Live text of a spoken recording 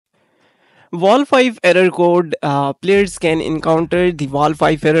VAL 5 error code. Players can encounter the VAL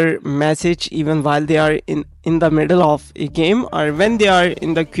 5 error message even while they are in the middle of a game or when they are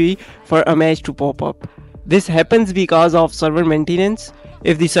in the queue for a match to pop up. This happens because of server maintenance.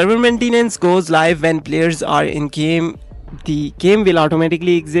 If the server maintenance goes live when players are in game, the game will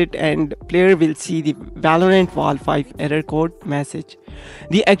automatically exit and player will see the Valorant VAL 5 error code message.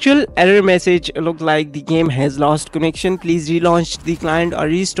 The actual error message looked like the game has lost connection. Please relaunch the client or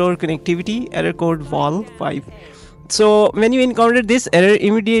restore connectivity. Error code VAL 5. So when you encounter this error,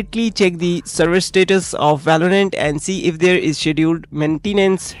 immediately check the server status of Valorant and see if there is scheduled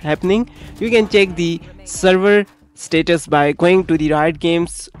maintenance happening. You can check the server status by going to the Riot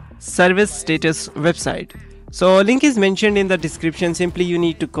Games service status website. So link is mentioned in the description. Simply you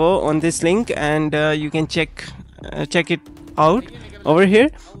need to go on this link and you can check it out over here.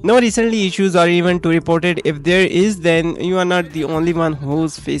 No recently issues or even to reported. If there is, then you are not the only one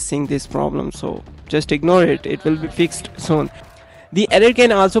who's facing this problem, so just ignore it. It will be fixed soon. The error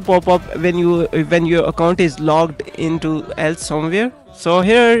can also pop up when your account is logged into else somewhere. So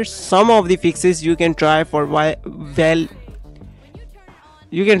here are some of the fixes you can try for VAL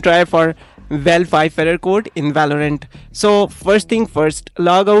 5 error code in Valorant. So first thing first,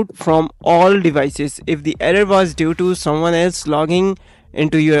 log out from all devices. If the error was due to someone else logging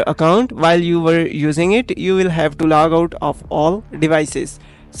into your account while you were using it, you will have to log out of all devices.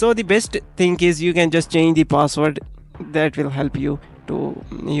 So the best thing is you can just change the password. That will help you to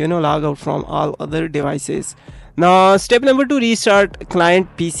log out from all other devices. Now step number 2, restart client,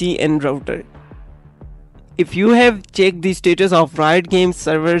 PC and router. If you have checked the status of Riot Games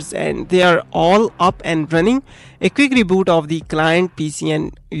servers and they are all up and running, a quick reboot of the client, PC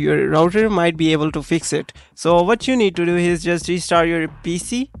and your router might be able to fix it. So what you need to do is just restart your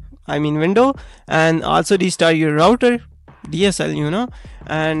PC, window, and also restart your router, DSL,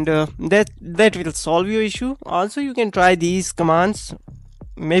 and that will solve your issue. Also you can try these commands.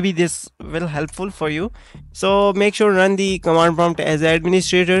 Maybe this will helpful for you. So make sure run the command prompt as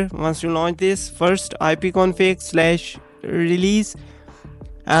administrator. Once you launch this, first ipconfig/release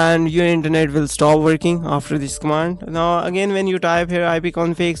and your internet will stop working after this command. Now again when you type here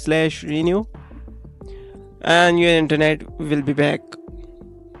ipconfig/renew and your internet will be back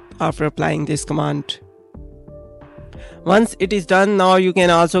after applying this command. Once it is done, now you can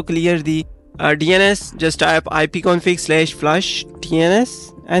also clear the DNS. Just type ipconfig/flush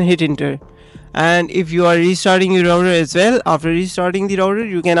DNS and hit enter. And if you are restarting your router as well, after restarting the router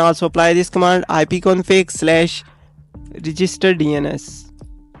you can also apply this command ipconfig/register DNS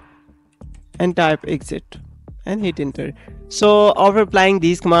and type exit and hit enter. So after applying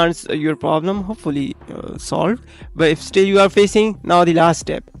these commands, your problem hopefully solved. But if still you are facing, now the last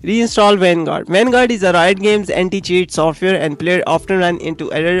step, reinstall Vanguard. Vanguard is a Riot Games anti-cheat software and players often run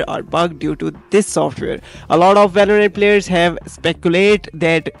into error or bug due to this software. A lot of Valorant players have speculated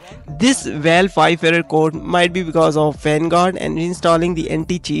that this VAL 5 error code might be because of Vanguard, and reinstalling the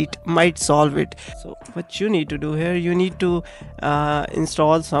anti-cheat might solve it. So what you need to do here, you need to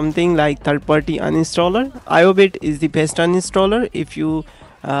install something like third-party uninstaller. IOBit is the best uninstaller. If you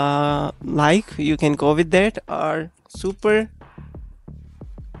like, you can go with that, or super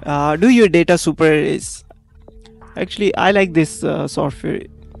do your data super is actually I like this software.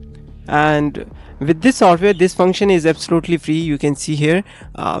 And with this software, this function is absolutely free. You can see here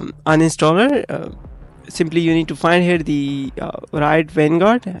uninstaller. Simply you need to find here the Riot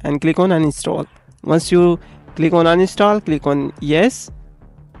Vanguard and click on uninstall. Once you click on uninstall, click on yes.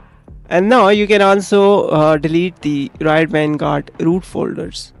 And now you can also delete the Riot Vanguard root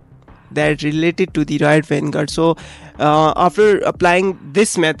folders that related to the Riot Vanguard. So after applying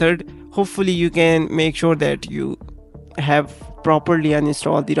this method, hopefully you can make sure that you have properly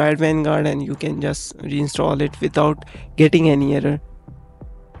uninstalled the Riot Vanguard and you can just reinstall it without getting any error.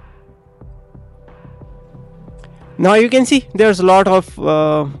 Now you can see there's a lot of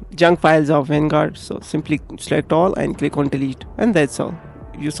junk files of Vanguard. So simply select all and click on delete, and that's all.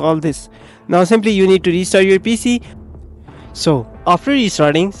 You solve this. Now simply you need to restart your PC. So after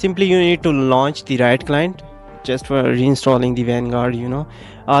restarting, simply you need to launch the Riot client just for reinstalling the Vanguard.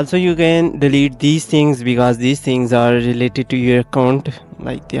 Also you can delete these things because these things are related to your account,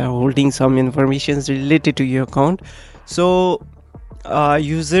 like they are holding some information related to your account. So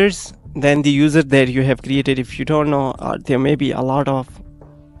users, then the user that you have created, if you don't know, there may be a lot of,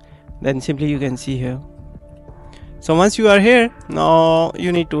 then simply you can see here. So once you are here, now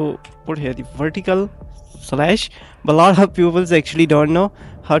you need to put here the vertical slash, but a lot of pupils actually don't know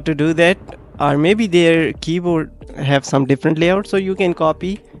how to do that, or maybe their keyboard have some different layout. So you can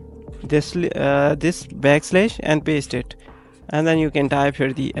copy this backslash and paste it, and then you can type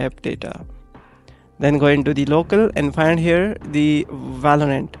here the app data Then go into the local and find here the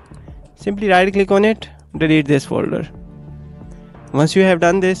Valorant. Simply right click on it, delete this folder. Once you have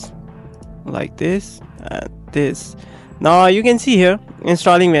done this, like this and this, now you can see here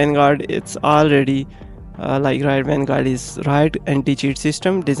installing Vanguard. It's already like Riot Vanguard is Riot anti-cheat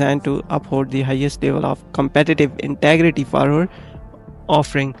system designed to uphold the highest level of competitive integrity for our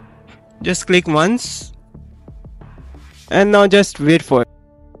offering. Just click once and now just wait for it.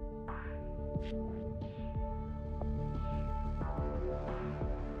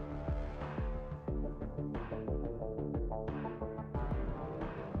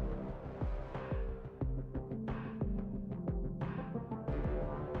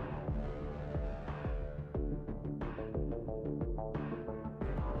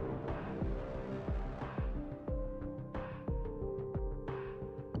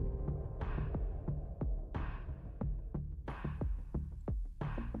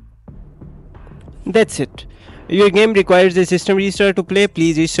 That's it. Your game requires a system restart to play.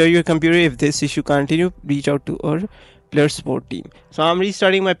 Please restart your computer. If this issue continue, reach out to our player support team. So I'm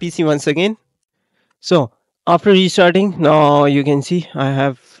restarting my PC once again. So after restarting, now you can see I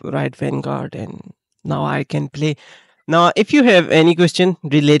have Riot Vanguard and now I can play. Now, if you have any question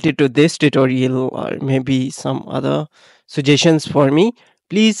related to this tutorial or maybe some other suggestions for me,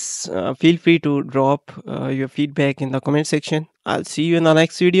 please feel free to drop your feedback in the comment section. I'll see you in the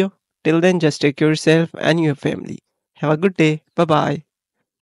next video. Till then, just take care of yourself and your family. Have a good day. Bye bye.